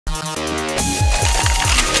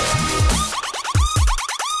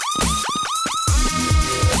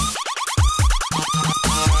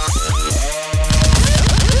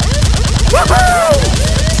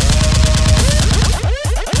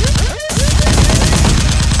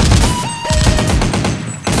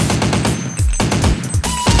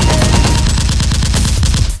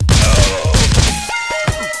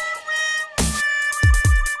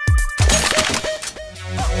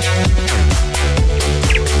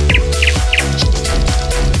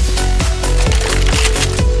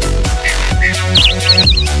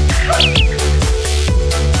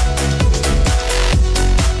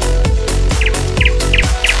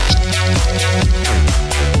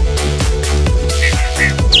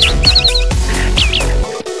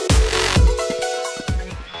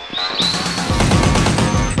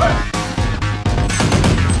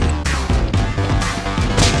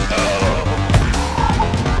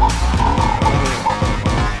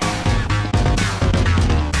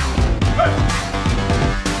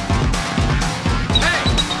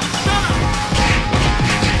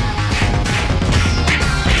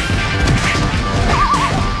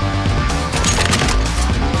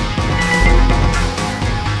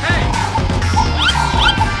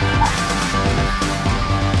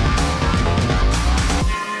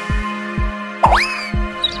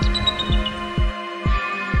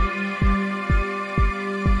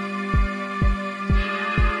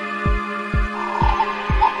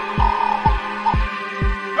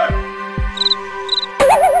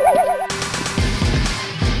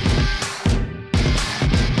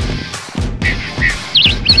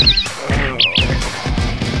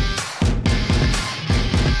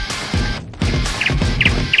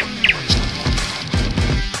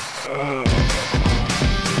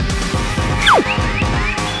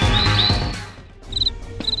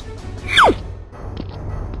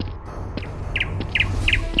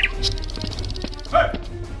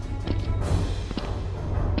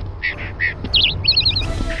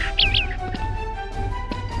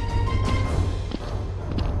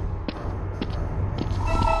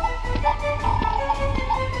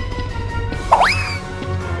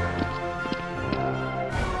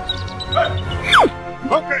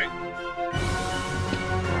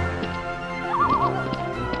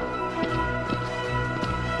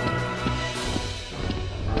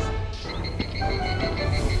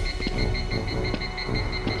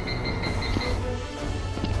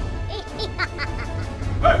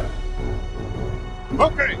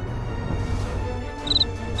Okay.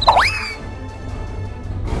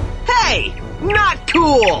 Hey! Not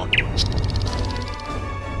cool!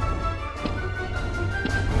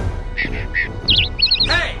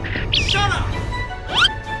 Hey! Shut up!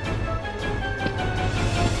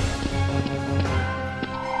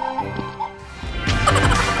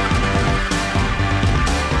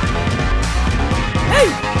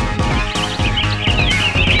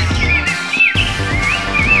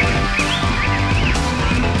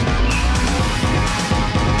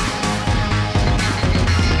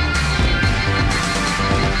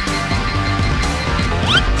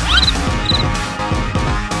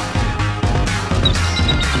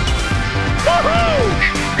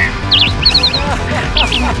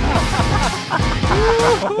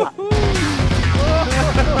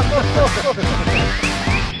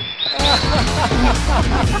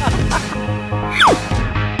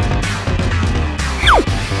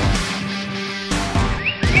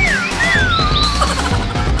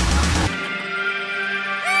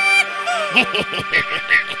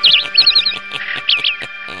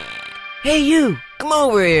 Hey, you! Come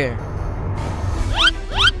over here!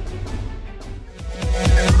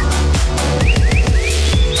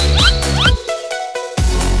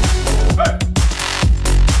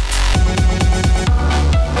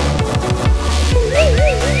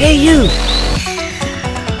 Hey, you!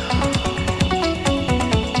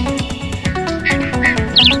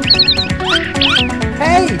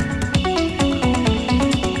 Hey!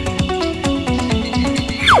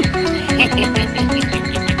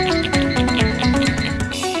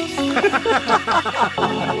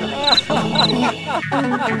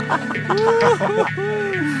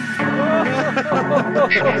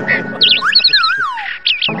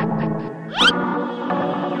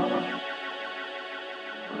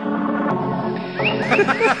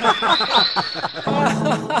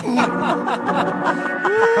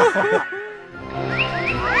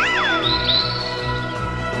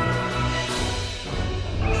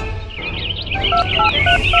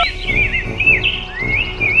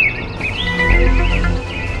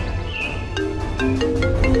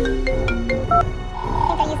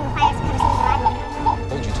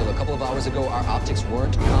 Told you till a couple of hours ago our optics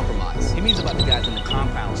weren't compromised. He means about the guys in the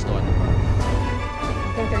compound starting to burn.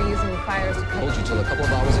 I think they're using the fires to Told you till a couple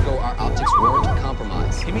of hours ago our optics weren't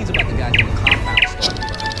compromised. He means about the guys in the compound starting to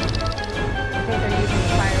burn. I think they're using the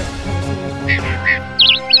fires to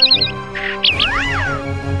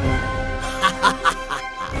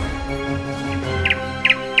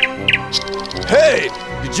Hey!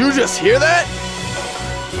 Did you just hear that?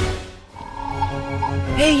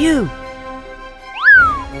 Hey, you!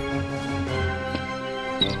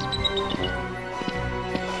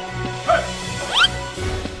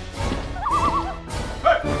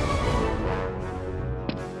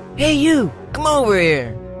 Hey, you! Come over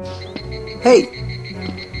here! Hey!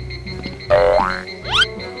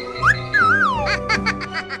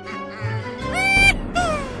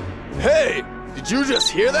 Hey! Did you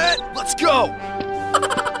just hear that? Let's go!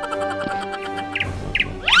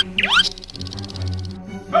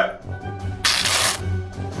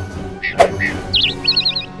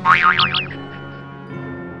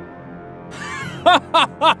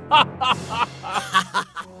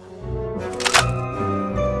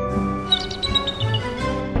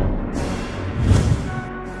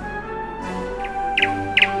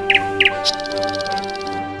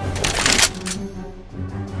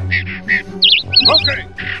 Okay.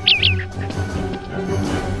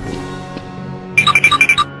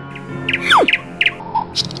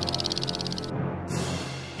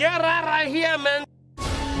 Get out of here, man!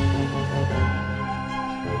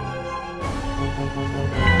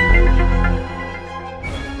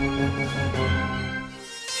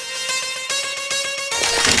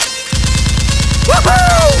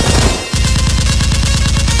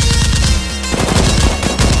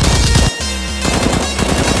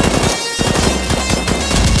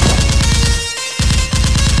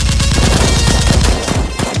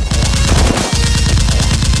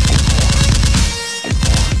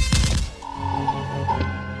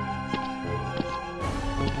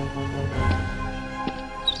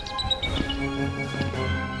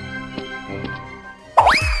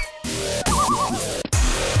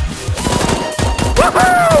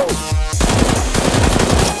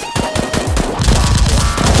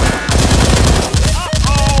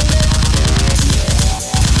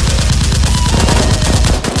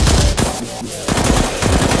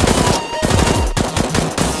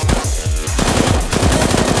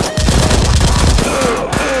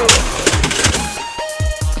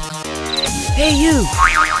 Hey, you!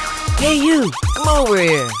 Hey, you! Come over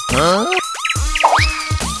here! Huh?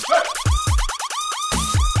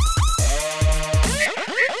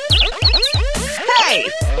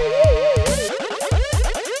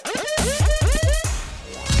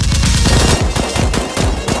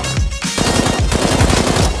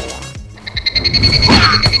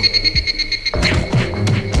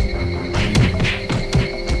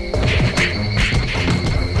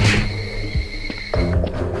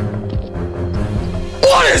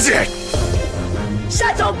 is it?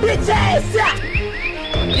 Shut your bitch ass up!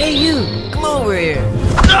 Hey, you! Come over here!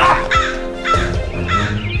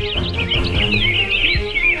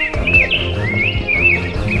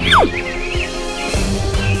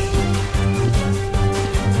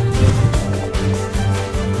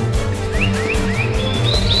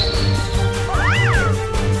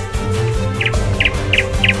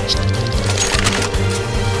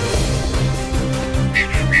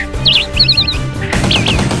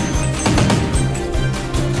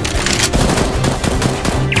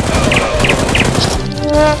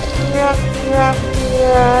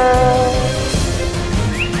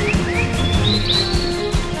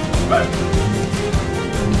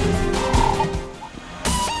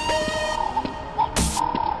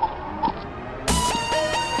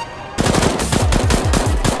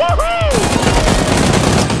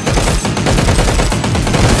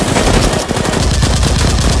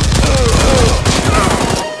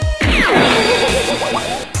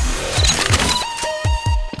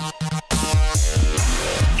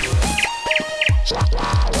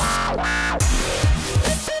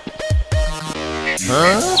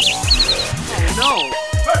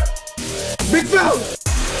 Big fella!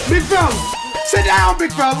 Big fella! Sit down,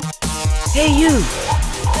 big fella! Hey, you!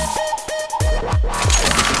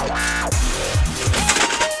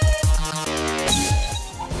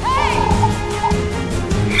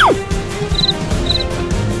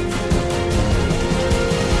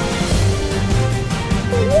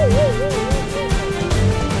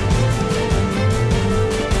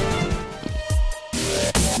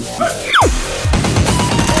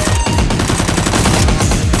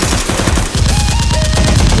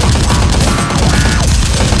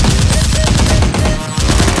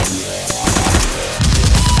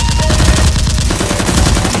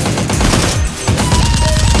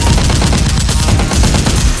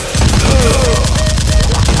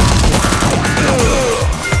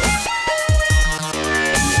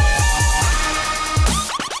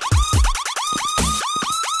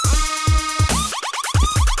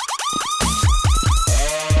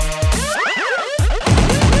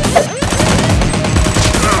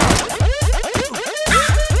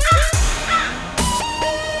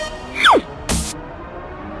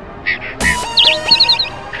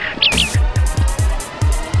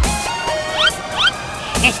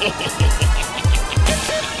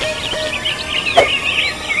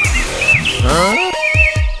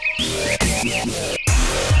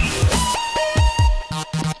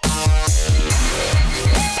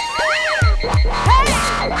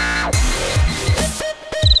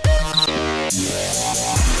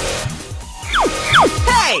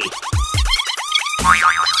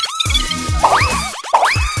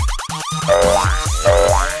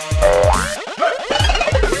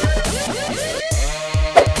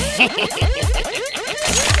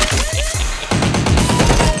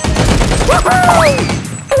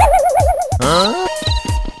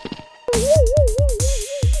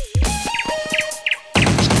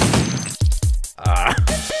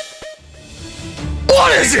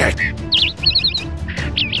 What is it?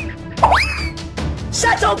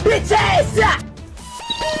 Shut your bitch ass up!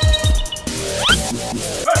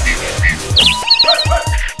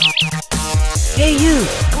 Hey, you!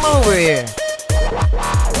 Come over here!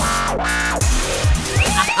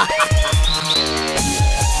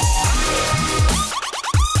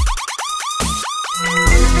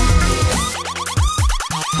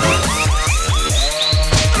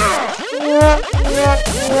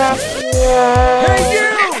 Hey, you!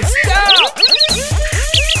 Stop!